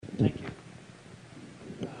Thank you.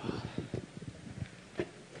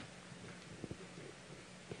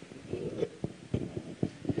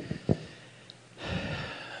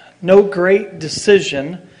 No great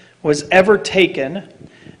decision was ever taken,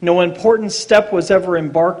 no important step was ever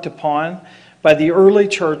embarked upon by the early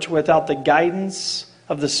church without the guidance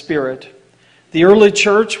of the Spirit. The early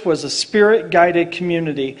church was a Spirit-guided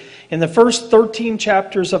community. In the first 13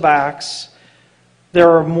 chapters of Acts,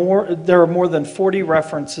 there are more than 40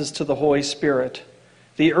 references to the Holy Spirit.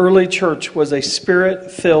 The early church was a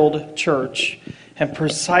Spirit-filled church, and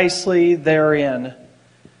precisely therein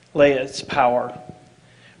lay its power.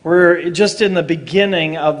 We're just in the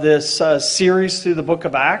beginning of this series through the book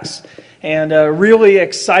of Acts, and really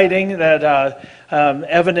exciting that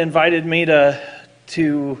Evan invited me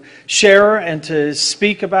to share and to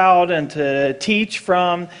speak about and to teach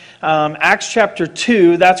from Acts chapter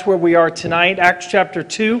 2. That's where we are tonight, Acts chapter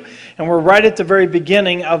 2, and we're right at the very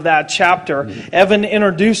beginning of that chapter. Evan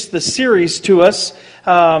introduced the series to us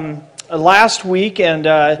last week,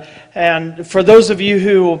 and for those of you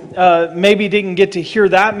who maybe didn't get to hear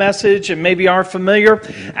that message and maybe aren't familiar,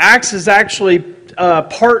 Acts is actually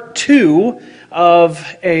part 2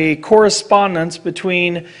 of a correspondence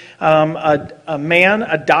between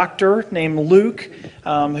a doctor named Luke,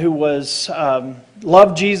 who was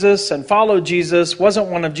loved Jesus and followed Jesus, wasn't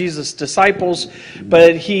one of Jesus' disciples,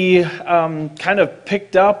 but he kind of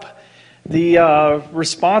picked up the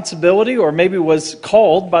responsibility, or maybe was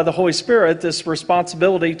called by the Holy Spirit, this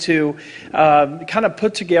responsibility to kind of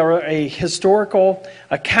put together a historical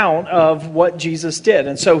account of what Jesus did.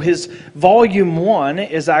 And so his volume 1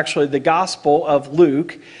 is actually the Gospel of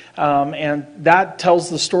Luke, and that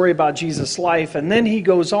tells the story about Jesus' life. And then he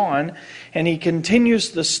goes on and he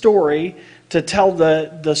continues the story to tell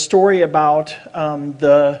the story about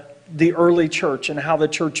the early church and how the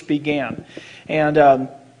church began.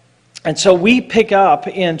 And so we pick up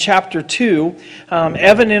in chapter 2.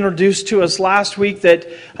 Evan introduced to us last week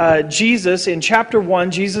that Jesus, in chapter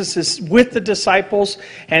 1, Jesus is with the disciples,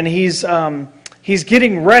 and he's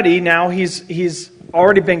getting ready now. He's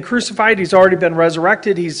already been crucified. He's already been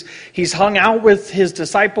resurrected. He's hung out with his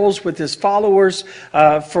disciples, with his followers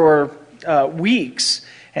for weeks.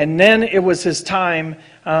 And then it was his time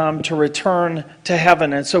to return to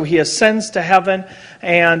heaven. And so he ascends to heaven.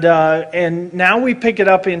 And now we pick it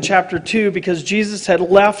up in chapter 2 because Jesus had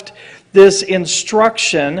left this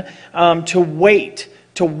instruction to wait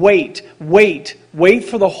for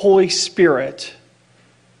the Holy Spirit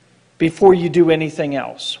before you do anything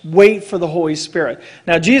else. Wait for the Holy Spirit.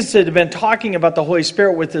 Now, Jesus had been talking about the Holy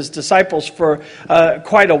Spirit with his disciples for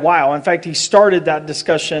quite a while. In fact, he started that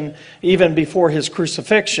discussion even before his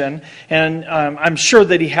crucifixion. And I'm sure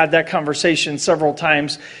that he had that conversation several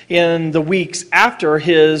times in the weeks after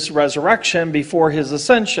his resurrection, before his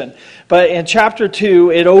ascension. But in chapter 2,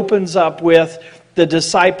 it opens up with the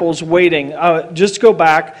disciples waiting. Just go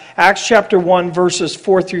back. Acts chapter 1, verses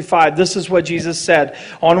 4 through 5. This is what Jesus said.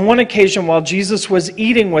 On one occasion, while Jesus was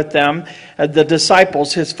eating with them, the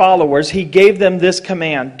disciples, his followers, he gave them this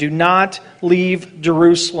command: do not leave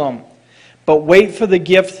Jerusalem, but wait for the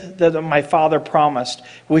gift that my Father promised,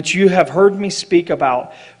 which you have heard me speak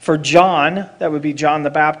about. For John, that would be John the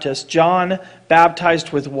Baptist, John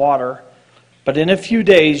baptized with water, but in a few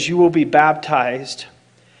days you will be baptized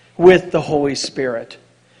with the Holy Spirit.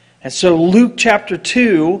 And so Luke chapter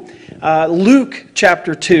 2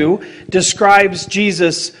 describes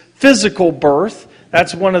Jesus' physical birth.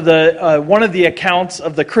 That's one of the accounts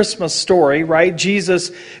of the Christmas story, right?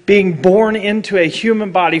 Jesus being born into a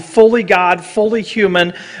human body, fully God, fully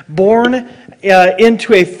human, born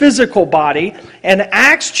into a physical body. And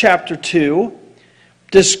Acts chapter 2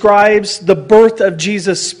 describes the birth of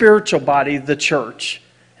Jesus' spiritual body, the church.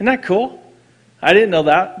 Isn't that cool? I didn't know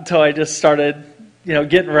that until I just started,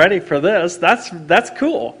 getting ready for this. That's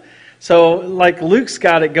cool. So, like, Luke's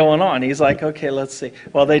got it going on. He's like, okay, let's see.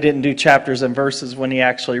 Well, they didn't do chapters and verses when he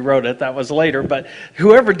actually wrote it. That was later. But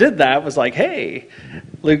whoever did that was like, hey,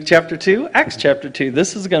 Luke chapter 2, Acts chapter 2.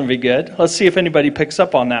 This is going to be good. Let's see if anybody picks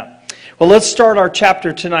up on that. Well, let's start our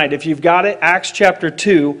chapter tonight. If you've got it, Acts chapter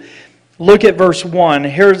 2, look at verse 1.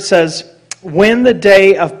 Here it says, when the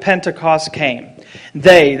day of Pentecost came.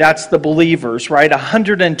 They, that's the believers, right?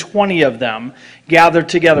 120 of them gathered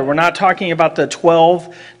together. We're not talking about the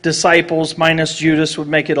 12 disciples minus Judas would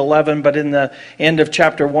make it 11, but in the end of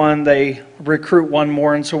chapter 1, they recruit one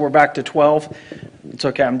more, and so we're back to 12. It's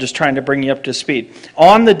okay, I'm just trying to bring you up to speed.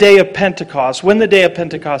 On the day of Pentecost, when the day of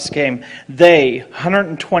Pentecost came, they,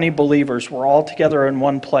 120 believers, were all together in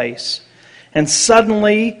one place. And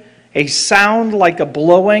suddenly a sound like a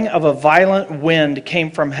blowing of a violent wind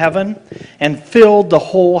came from heaven and filled the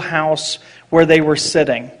whole house where they were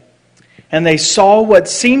sitting. And they saw what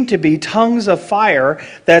seemed to be tongues of fire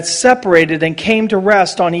that separated and came to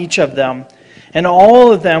rest on each of them. And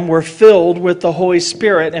all of them were filled with the Holy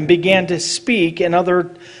Spirit and began to speak in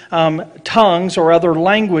other tongues or other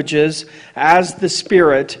languages as the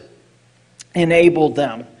Spirit enabled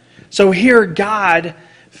them. So here God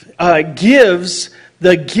gives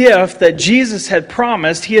the gift that Jesus had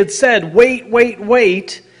promised. He had said,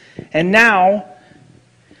 wait. And now,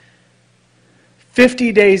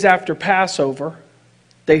 50 days after Passover,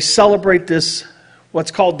 they celebrate this,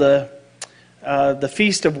 what's called the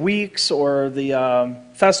Feast of Weeks or the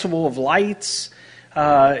Festival of Lights.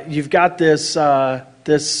 You've got this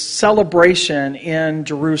celebration in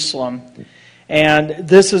Jerusalem. And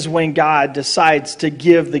this is when God decides to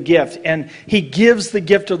give the gift. And He gives the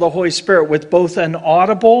gift of the Holy Spirit with both an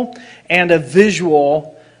audible and a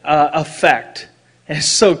visual effect. And it's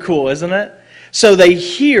so cool, isn't it? So they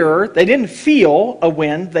didn't feel a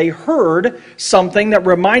wind, they heard something that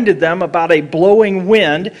reminded them about a blowing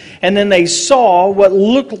wind, and then they saw what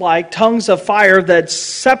looked like tongues of fire that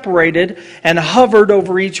separated and hovered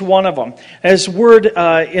over each one of them. This word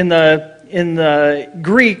in the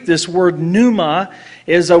Greek, this word pneuma,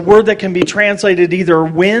 is a word that can be translated either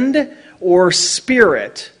wind or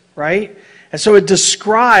spirit, right? And so it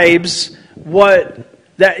describes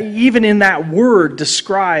even in that word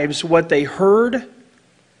describes what they heard.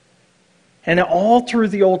 And all through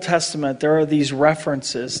the Old Testament, there are these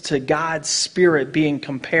references to God's Spirit being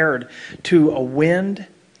compared to a wind,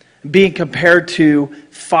 being compared to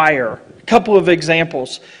fire. A couple of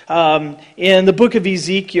examples. In the book of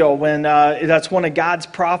Ezekiel, when that's one of God's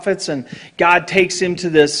prophets, and God takes him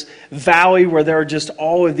to this valley where there are just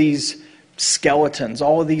all of these skeletons,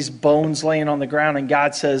 all of these bones laying on the ground, and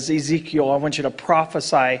God says, Ezekiel, I want you to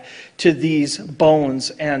prophesy to these bones,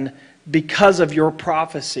 and because of your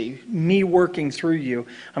prophecy, me working through you,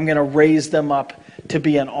 I'm going to raise them up to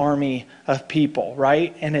be an army of people,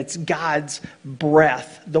 right? And it's God's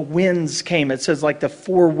breath. The winds came. It says like the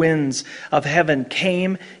four winds of heaven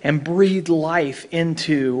came and breathed life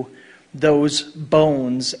into those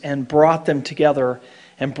bones and brought them together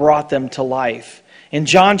and brought them to life. In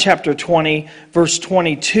John chapter 20, verse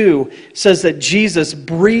 22, it says that Jesus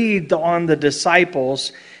breathed on the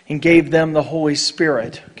disciples and gave them the Holy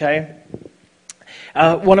Spirit. Okay,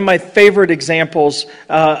 one of my favorite examples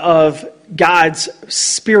of God's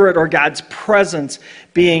Spirit or God's presence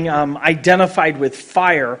being identified with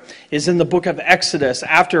fire is in the book of Exodus.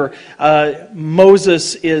 After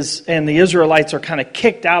Moses and the Israelites are kind of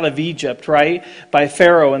kicked out of Egypt, right, by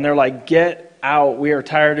Pharaoh, and they're like, "Get out! We are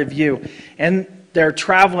tired of you." And they're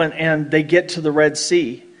traveling and they get to the Red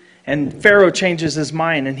Sea. And Pharaoh changes his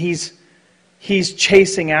mind and he's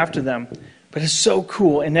chasing after them. But it's so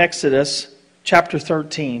cool in Exodus chapter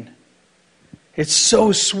 13. It's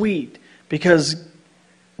so sweet because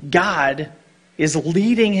God is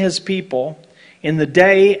leading His people in the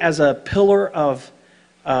day as a pillar of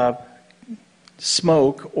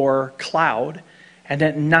smoke or cloud, and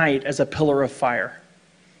at night as a pillar of fire.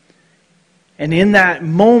 And in that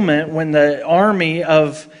moment when the army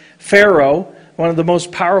of Pharaoh, one of the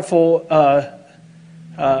most powerful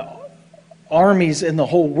armies in the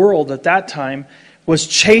whole world at that time, was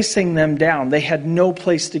chasing them down. They had no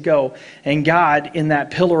place to go. And God, in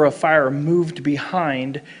that pillar of fire, moved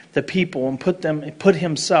behind the people and put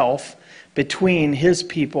Himself between His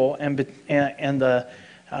people and the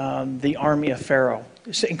army of Pharaoh.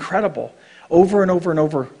 It's incredible. Over and over and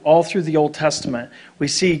over, all through the Old Testament, we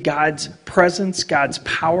see God's presence, God's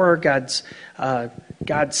power, God's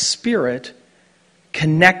Spirit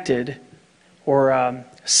connected or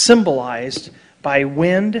symbolized by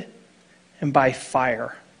wind and by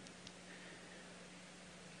fire.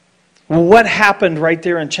 Well, what happened right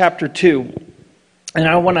there in chapter 2? And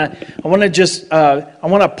I want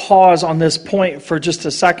to pause on this point for just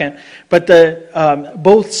a second. But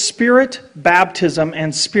both Spirit baptism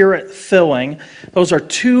and Spirit filling, those are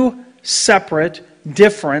two separate,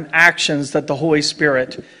 different actions that the Holy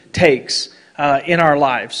Spirit takes in our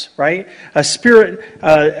lives, right? Spirit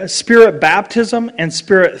baptism and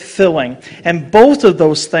Spirit filling, and both of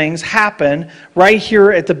those things happen right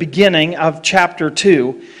here at the beginning of chapter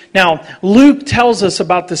 2. Now, Luke tells us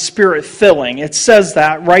about the Spirit filling. It says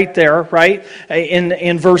that right there, right?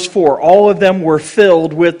 In verse 4. All of them were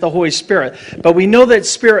filled with the Holy Spirit. But we know that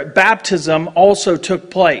Spirit baptism also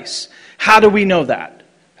took place. How do we know that?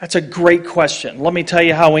 That's a great question. Let me tell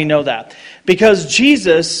you how we know that. Because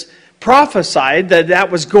Jesus prophesied that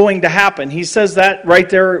that was going to happen. He says that right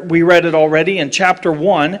there. We read it already in chapter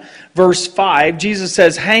 1, verse 5. Jesus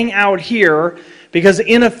says, hang out here because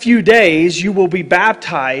in a few days you will be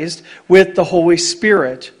baptized with the Holy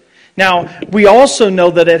Spirit. Now, we also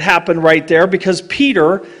know that it happened right there because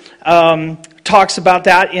Peter talks about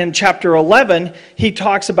that in chapter 11. He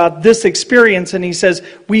talks about this experience and he says,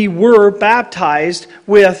 we were baptized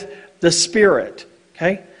with the Spirit.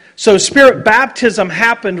 Okay? So Spirit baptism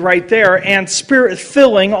happened right there, and Spirit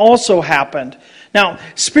filling also happened. Now,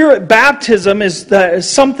 Spirit baptism is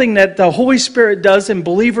something that the Holy Spirit does in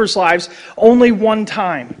believers' lives only one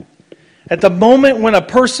time. At the moment when a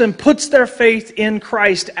person puts their faith in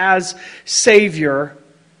Christ as Savior,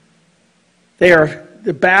 they are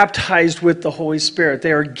baptized with the Holy Spirit.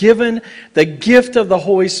 They are given the gift of the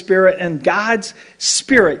Holy Spirit, and God's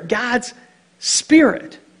Spirit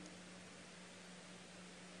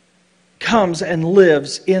comes and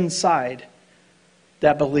lives inside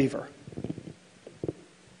that believer.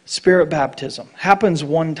 Spirit baptism happens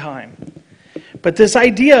one time. But this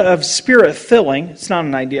idea of Spirit filling, it's not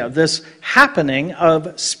an idea, this happening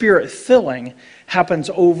of Spirit filling happens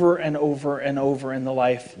over and over and over in the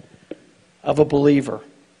life of a believer.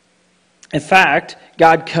 In fact,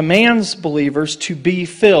 God commands believers to be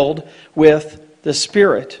filled with the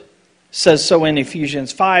Spirit. It says so in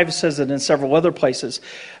Ephesians 5, says it in several other places.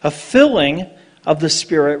 A filling of the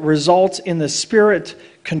Spirit results in the Spirit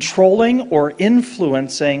controlling or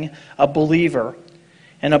influencing a believer.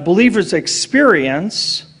 And believers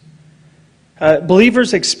experience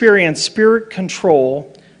Spirit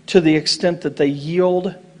control to the extent that they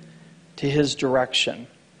yield to His direction.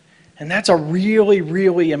 And that's a really,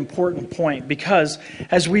 really important point, because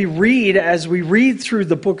as we read through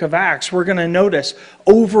the book of Acts, we're going to notice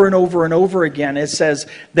over and over and over again, it says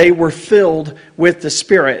they were filled with the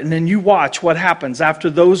Spirit. And then you watch what happens. After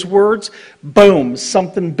those words, boom,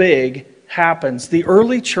 something big happens. The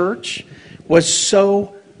early church was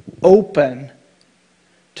so open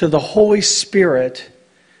to the Holy Spirit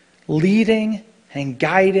leading and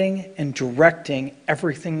guiding and directing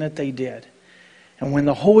everything that they did. And when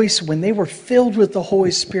they were filled with the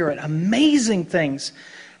Holy Spirit, amazing things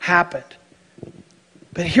happened.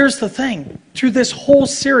 But here's the thing. Through this whole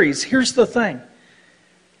series, here's the thing.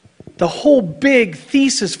 The whole big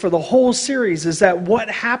thesis for the whole series is that what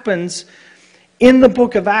happens in the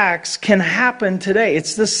book of Acts can happen today.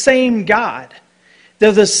 It's the same God.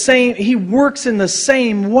 They're the same. He works in the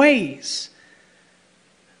same ways.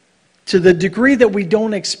 To the degree that we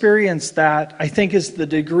don't experience that, I think is the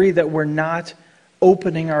degree that we're not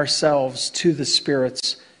opening ourselves to the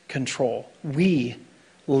Spirit's control. We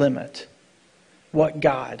limit what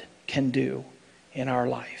God can do in our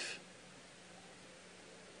life.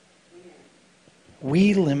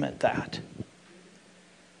 We limit that.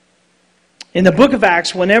 In the book of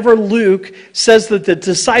Acts, whenever Luke says that the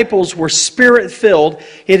disciples were Spirit-filled,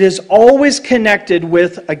 it is always connected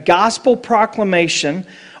with a gospel proclamation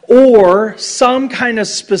or some kind of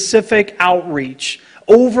specific outreach.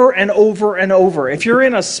 Over and over and over. If you're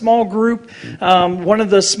in a small group, one of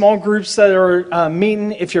the small groups that are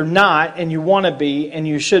meeting, if you're not and you want to be and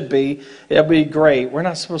you should be, it'll be great. We're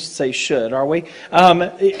not supposed to say should, are we?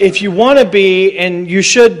 If you want to be and you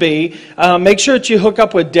should be, make sure that you hook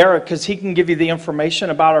up with Derek, because he can give you the information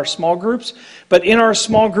about our small groups. But in our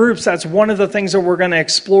small groups, that's one of the things that we're going to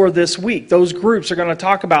explore this week. Those groups are going to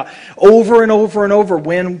talk about over and over and over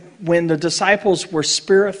when the disciples were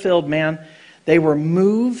Spirit-filled, man. They were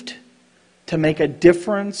moved to make a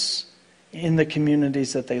difference in the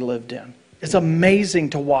communities that they lived in. It's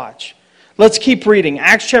amazing to watch. Let's keep reading.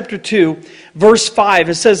 Acts chapter 2, verse 5.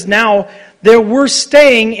 It says, "Now there were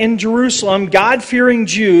staying in Jerusalem God-fearing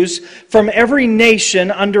Jews from every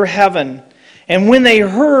nation under heaven. And when they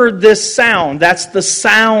heard this sound," that's the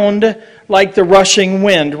sound like the rushing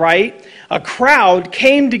wind, right? "A crowd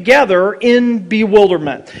came together in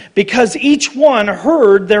bewilderment, because each one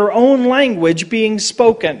heard their own language being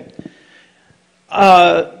spoken.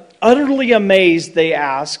 Utterly amazed, they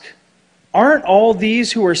ask, 'Aren't all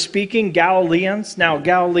these who are speaking Galileans?'" Now,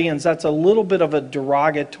 Galileans, that's a little bit of a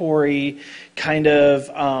derogatory kind of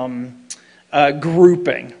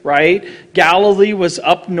grouping, right? Galilee was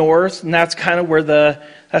up north, and that's kind of where the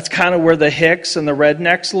Hicks and the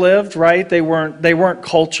rednecks lived, right? They weren't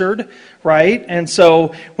cultured, right? And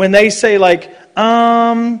so when they say like,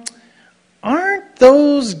 "Aren't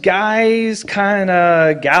those guys kind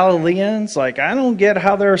of Galileans? Like, I don't get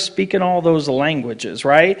how they're speaking all those languages,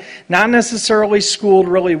 right? Not necessarily schooled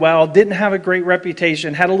really well, didn't have a great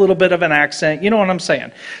reputation, had a little bit of an accent. You know what I'm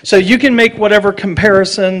saying? So you can make whatever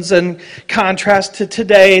comparisons and contrast to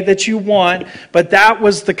today that you want, but that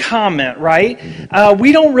was the comment, right?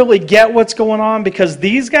 We don't really get what's going on because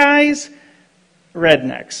these guys,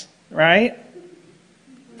 rednecks, right?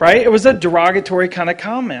 Right? It was a derogatory kind of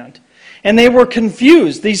comment. And they were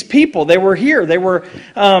confused. These people, they were here. They were,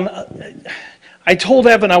 I told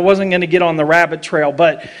Evan I wasn't going to get on the rabbit trail,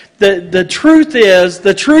 but the truth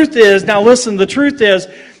is, now listen, the truth is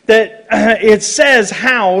that it says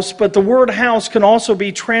house, but the word house can also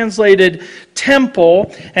be translated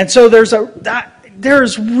temple. And so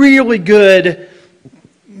there's really good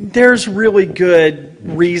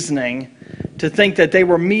reasoning to think that they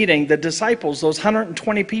were meeting the disciples, those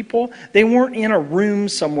 120 people. They weren't in a room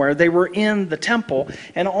somewhere. They were in the temple.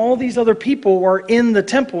 And all these other people were in the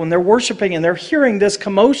temple, and they're worshiping, and they're hearing this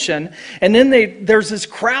commotion. And then there's this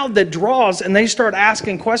crowd that draws, and they start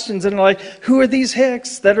asking questions. And they're like, who are these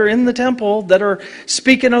hicks that are in the temple that are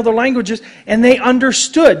speaking other languages? And they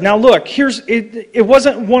understood. Now look, it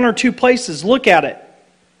wasn't one or two places. Look at it.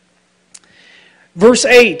 Verse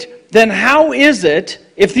 8, then how is it,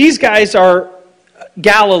 if these guys are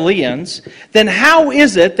Galileans, then how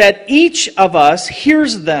is it that each of us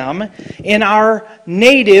hears them in our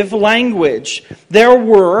native language? There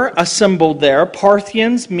were assembled there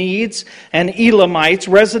Parthians, Medes, and Elamites,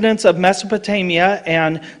 residents of Mesopotamia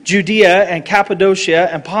and Judea and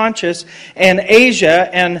Cappadocia and Pontus and Asia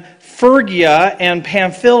and Phrygia and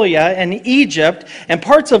Pamphylia and Egypt and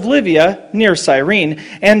parts of Libya near Cyrene,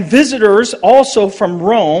 and visitors also from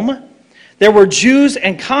Rome. There were Jews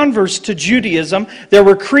and converts to Judaism. There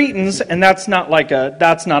were Cretans, and that's not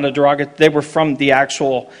a derogatory. They were from the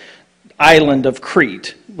actual island of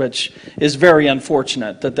Crete, which is very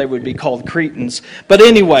unfortunate that they would be called Cretans. But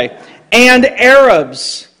anyway, and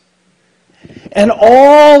Arabs. And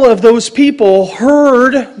all of those people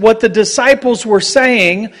heard what the disciples were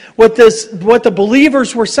saying, what the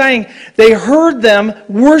believers were saying. They heard them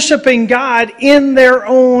worshiping God in their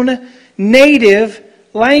own native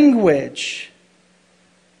language.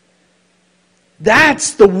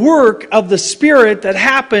 That's the work of the Spirit that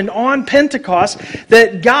happened on Pentecost,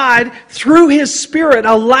 that God, through His Spirit,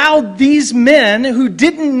 allowed these men who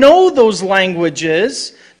didn't know those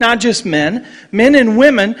languages, not just men and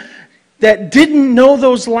women, that didn't know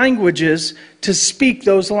those languages to speak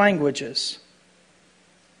those languages.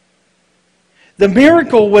 The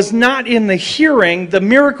miracle was not in the hearing, the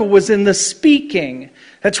miracle was in the speaking.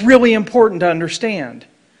 That's really important to understand.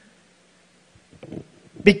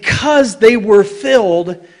 Because they were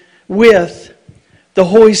filled with the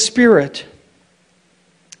Holy Spirit.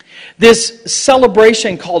 This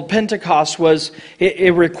celebration called Pentecost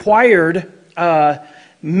it required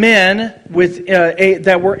men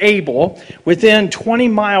that were able within 20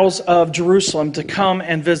 miles of Jerusalem to come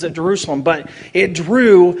and visit Jerusalem. But it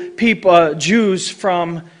drew Jews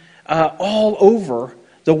from all over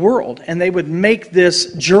the world, and they would make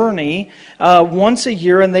this journey once a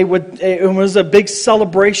year, and it was a big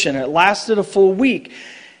celebration. It lasted a full week.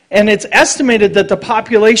 And it's estimated that the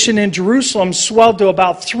population in Jerusalem swelled to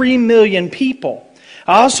about 3 million people.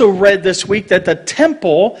 I also read this week that the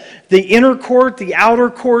temple, the inner court, the outer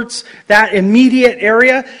courts, that immediate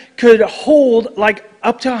area could hold like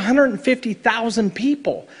up to 150,000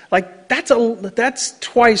 people. Like that's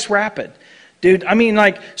twice rapid. Dude, I mean,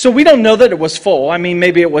 so we don't know that it was full. I mean,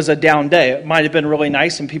 maybe it was a down day. It might have been really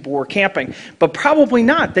nice and people were camping. But probably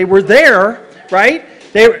not. They were there, right?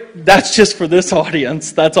 That's just for this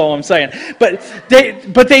audience. That's all I'm saying. But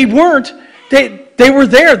they weren't. They were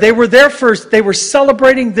there. They were there first. They were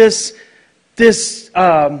celebrating this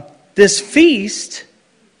feast.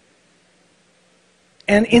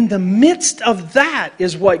 And in the midst of that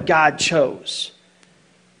is what God chose.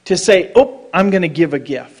 To say, I'm going to give a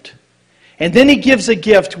gift. And then He gives a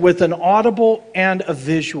gift with an audible and a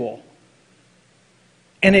visual.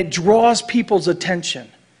 And it draws people's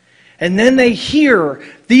attention. And then they hear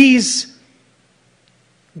these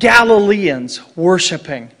Galileans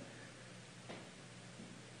worshiping.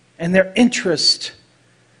 And their interest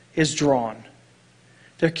is drawn.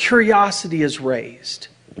 Their curiosity is raised.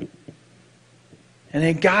 And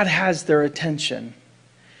then God has their attention.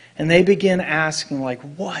 And they begin asking,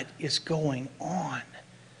 what is going on?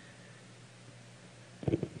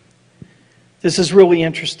 This is really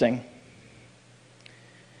interesting.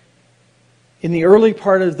 In the early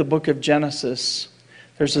part of the book of Genesis,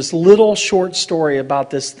 there's this little short story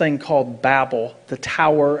about this thing called Babel, the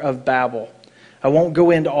Tower of Babel. I won't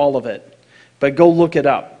go into all of it, but go look it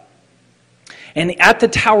up. And at the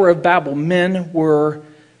Tower of Babel, men were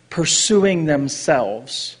pursuing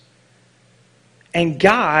themselves. And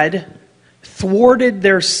God thwarted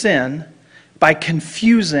their sin by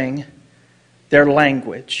confusing their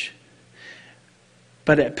language.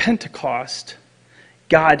 But at Pentecost,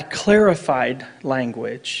 God clarified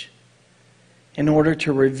language in order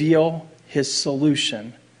to reveal His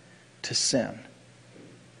solution to sin.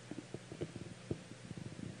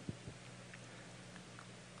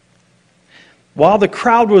 While the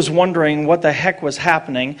crowd was wondering what the heck was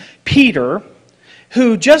happening, Peter,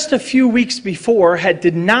 who just a few weeks before had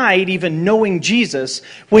denied even knowing Jesus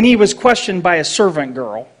when he was questioned by a servant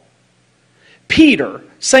girl, Peter,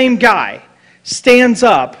 same guy, stands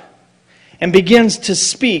up and begins to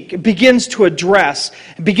speak, begins to address,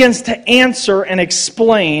 begins to answer and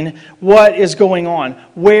explain what is going on.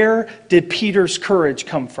 Where did Peter's courage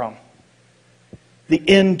come from? The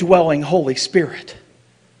indwelling Holy Spirit.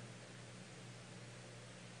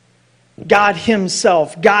 God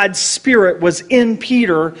Himself, God's Spirit was in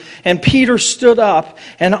Peter, and Peter stood up,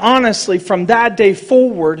 and honestly, from that day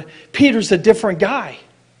forward, Peter's a different guy.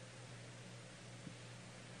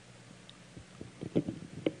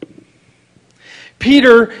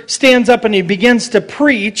 Peter stands up and he begins to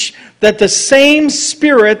preach that the same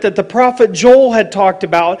Spirit that the prophet Joel had talked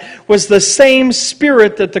about was the same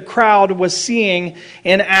Spirit that the crowd was seeing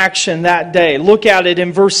in action that day. Look at it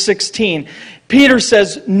in verse 16. Peter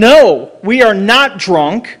says, "No, we are not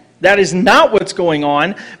drunk. That is not what's going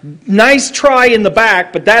on. Nice try in the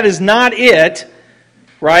back, but that is not it."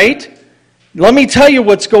 Right? Let me tell you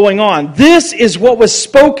what's going on. This is what was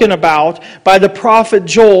spoken about by the prophet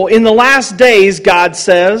Joel. In the last days, God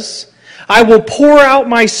says, "I will pour out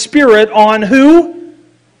my Spirit on" who?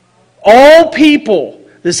 All people.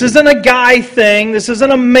 This isn't a guy thing. This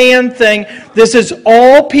isn't a man thing. This is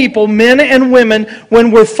all people, men and women.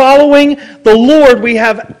 When we're following the Lord, we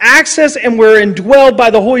have access and we're indwelled by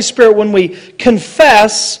the Holy Spirit when we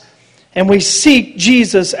confess and we seek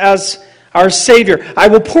Jesus as our Savior. "I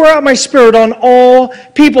will pour out my Spirit on all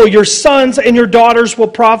people. Your sons and your daughters will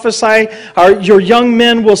prophesy. Your young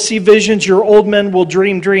men will see visions. Your old men will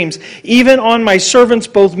dream dreams. Even on my servants,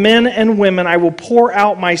 both men and women, I will pour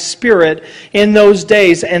out my Spirit in those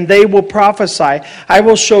days, and they will prophesy. I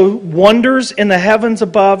will show wonders in the heavens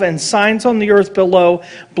above and signs on the earth below,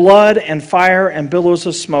 blood and fire and billows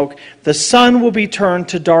of smoke. The sun will be turned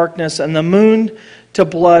to darkness and the moon to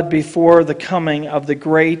blood before the coming of the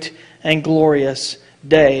great and glorious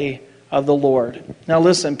day of the Lord." Now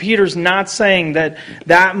listen, Peter's not saying that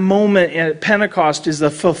that moment at Pentecost is the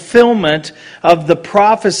fulfillment of the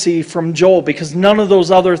prophecy from Joel, because none of those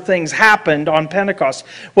other things happened on Pentecost.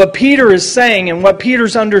 What Peter is saying and what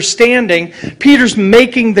Peter's understanding, Peter's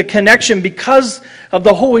making the connection because of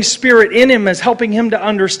the Holy Spirit in him, is helping him to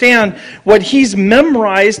understand what he's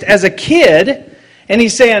memorized as a kid, and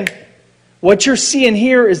he's saying, what you're seeing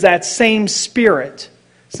here is that same Spirit.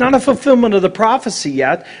 It's not a fulfillment of the prophecy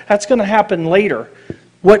yet. That's going to happen later.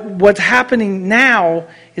 What's happening now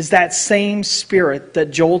is that same Spirit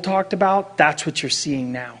that Joel talked about. That's what you're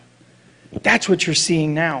seeing now. That's what you're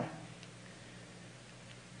seeing now.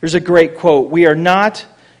 There's a great quote. "We are not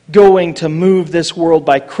going to move this world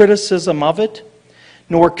by criticism of it,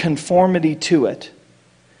 nor conformity to it,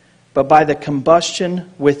 but by the combustion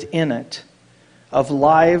within it of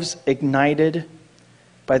lives ignited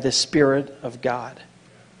by the Spirit of God."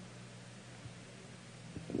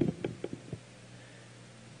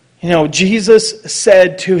 You know, Jesus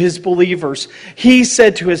said to His believers, He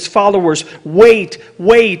said to His followers, wait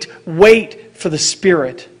for the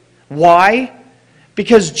Spirit. Why?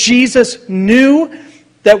 Because Jesus knew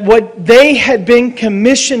that what they had been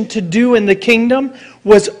commissioned to do in the kingdom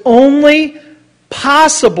was only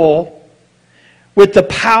possible with the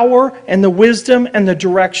power and the wisdom and the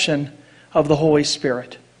direction of the Holy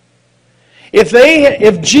Spirit.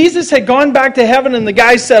 If Jesus had gone back to heaven and the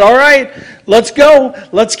guy said, "All right, let's go,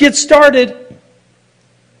 let's get started,"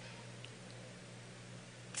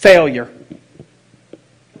 failure.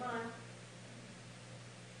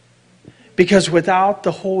 Because without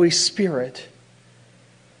the Holy Spirit,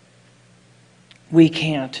 we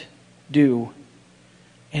can't do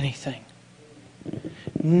anything.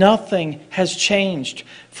 Nothing has changed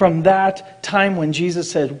from that time when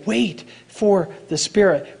Jesus said, "Wait for the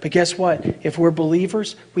Spirit." But guess what? If we're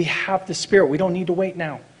believers, we have the Spirit. We don't need to wait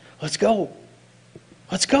now. Let's go.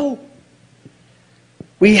 Let's go.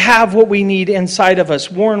 We have what we need inside of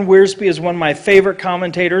us. Warren Wiersbe is one of my favorite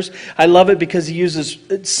commentators. I love it because he uses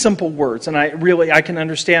simple words, and I can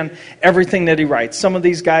understand everything that he writes. Some of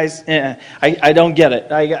these guys, I don't get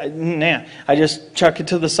it. I just chuck it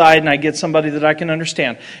to the side, and I get somebody that I can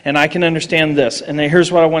understand. And I can understand this. And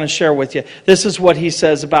here's what I want to share with you. This is what he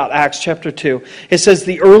says about Acts chapter 2. It says,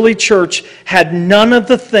 the early church had none of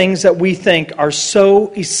the things that we think are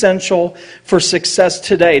so essential for success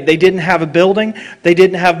today. They didn't have a building. They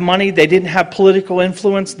didn't have money, they didn't have political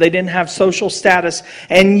influence, they didn't have social status,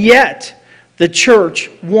 and yet the church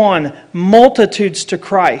won multitudes to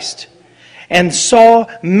Christ and saw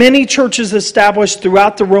many churches established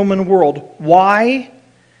throughout the Roman world. Why?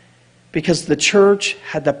 Because the church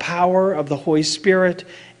had the power of the Holy Spirit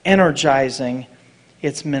energizing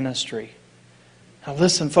its ministry. Now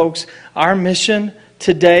listen, folks, our mission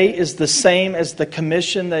today is the same as the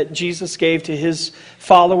commission that Jesus gave to His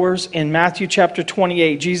followers in Matthew chapter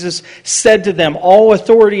 28. Jesus said to them, all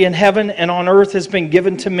authority in heaven and on earth has been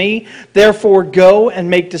given to me. Therefore go and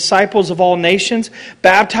make disciples of all nations,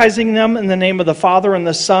 baptizing them in the name of the Father and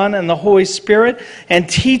the Son and the Holy Spirit, and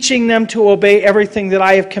teaching them to obey everything that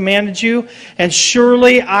I have commanded you. And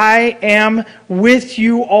surely I am with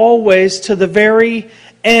you always to the very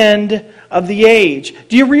end of the age.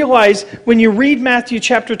 Do you realize when you read Matthew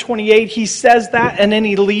chapter 28, he says that and then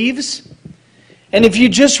he leaves? And if you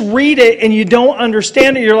just read it and you don't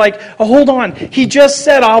understand it, you're like, oh, hold on. He just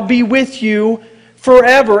said, I'll be with you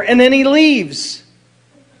forever. And then he leaves.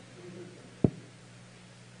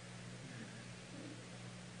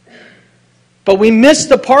 But we missed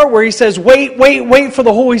the part where he says, wait for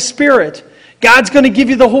the Holy Spirit. God's going to give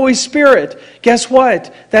you the Holy Spirit. Guess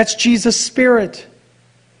what? That's Jesus' Spirit.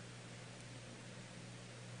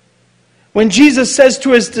 When Jesus says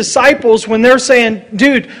to His disciples, when they're saying,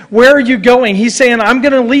 dude, where are you going? He's saying, I'm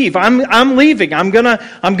going to leave. I'm leaving. I'm going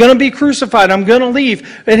to be crucified. I'm going to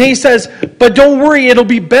leave. And He says, but don't worry, it'll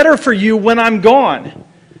be better for you when I'm gone. And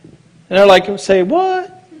they're like, say,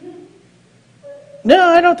 what? No,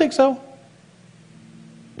 I don't think so.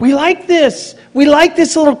 We like this. We like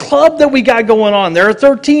this little club that we got going on. There are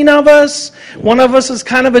 13 of us. One of us is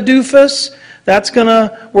kind of a doofus. That's going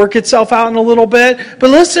to work itself out in a little bit.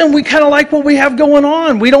 But listen, we kind of like what we have going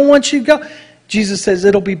on. We don't want you to go. Jesus says,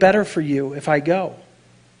 it'll be better for you if I go.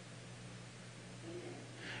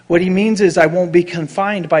 What He means is I won't be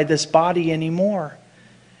confined by this body anymore.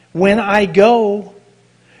 When I go,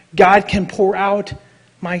 God can pour out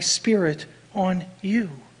my Spirit on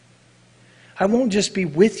you. I won't just be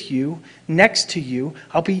with you, next to you.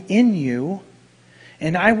 I'll be in you.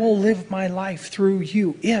 And I will live my life through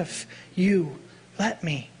you if you let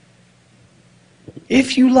me.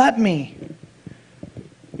 If you let me.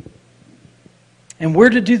 And we're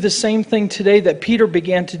to do the same thing today that Peter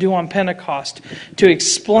began to do on Pentecost. To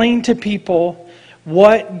explain to people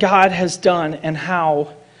what God has done and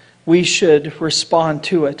how we should respond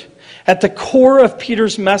to it. At the core of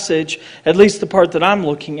Peter's message, at least the part that I'm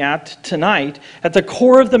looking at tonight, at the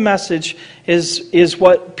core of the message is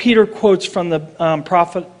what Peter quotes from the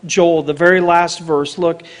prophet Joel, the very last verse.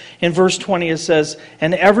 Look, in verse 20 it says,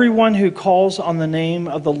 and everyone who calls on the name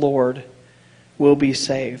of the Lord will be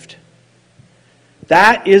saved.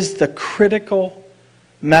 That is the critical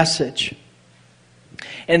message.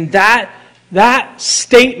 And that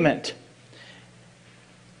statement,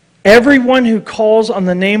 everyone who calls on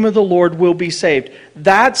the name of the Lord will be saved.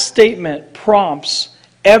 That statement prompts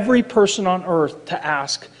every person on earth to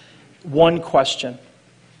ask one question.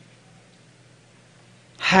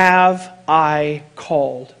 Have I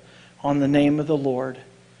called on the name of the Lord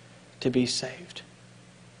to be saved?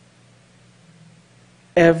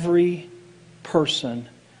 Every person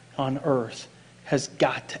on earth has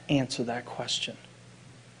got to answer that question.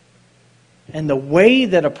 And the way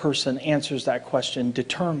that a person answers that question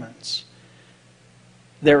determines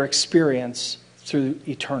their experience through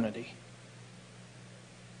eternity.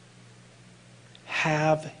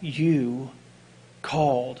 Have you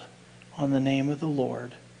called on the name of the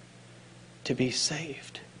Lord to be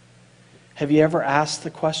saved? Have you ever asked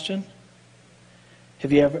the question?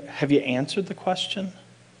 Have you answered the question?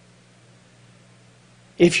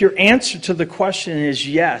 If your answer to the question is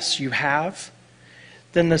yes, you have,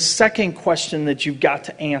 then the second question that you've got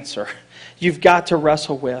to answer, you've got to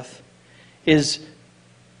wrestle with, is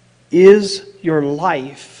your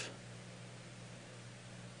life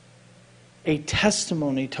a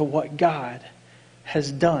testimony to what God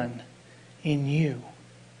has done in you?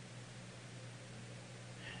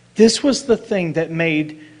 This was the thing that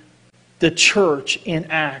made the church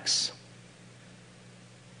in Acts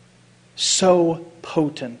so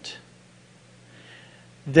potent.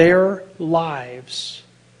 Their lives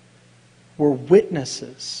were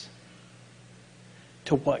witnesses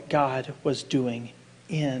to what God was doing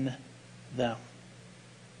in them.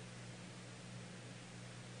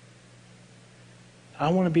 I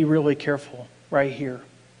want to be really careful right here.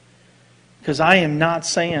 Because I am not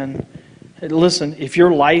saying, listen, if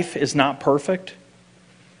your life is not perfect,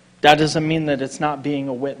 that doesn't mean that it's not being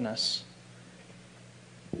a witness.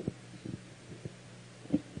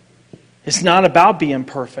 It's not about being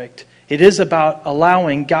perfect. It is about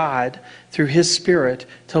allowing God, through His Spirit,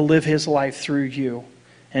 to live His life through you.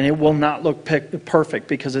 And it will not look perfect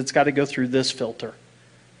because it's got to go through this filter.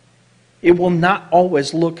 It will not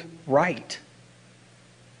always look right.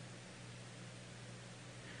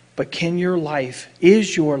 But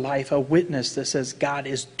is your life a witness that says God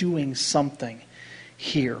is doing something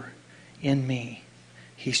here in me?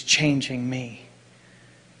 He's changing me.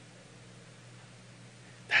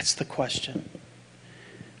 That's the question.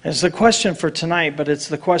 It's the question for tonight, but it's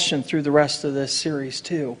the question through the rest of this series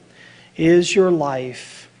too. Is your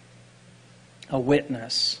life a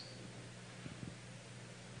witness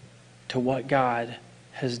to what God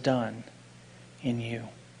has done in you?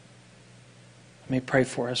 Let me pray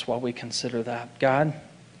for us while we consider that. God,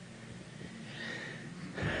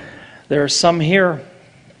 there are some here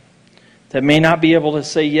that may not be able to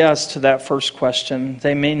say yes to that first question.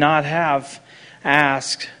 They may not have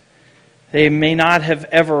asked. They may not have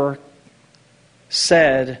ever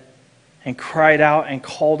said and cried out and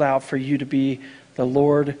called out for you to be the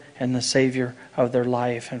Lord and the Savior of their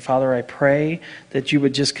life. And Father, I pray that you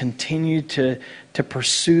would just continue to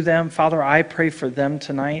pursue them. Father, I pray for them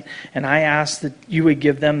tonight, and I ask that you would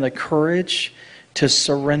give them the courage to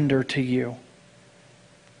surrender to you.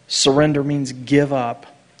 Surrender means give up.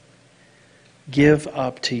 Give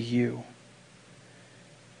up to you.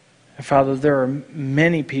 And Father, there are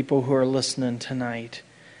many people who are listening tonight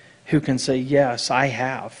who can say, yes, I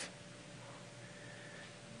have.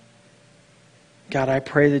 God, I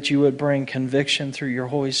pray that you would bring conviction through your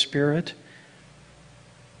Holy Spirit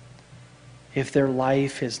if their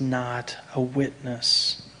life is not a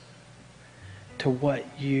witness to what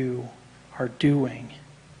you are doing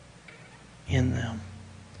in them.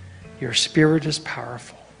 Your Spirit is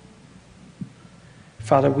powerful.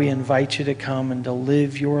 Father, we invite you to come and to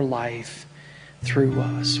live your life through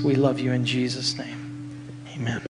us. We love you in Jesus' name. Amen.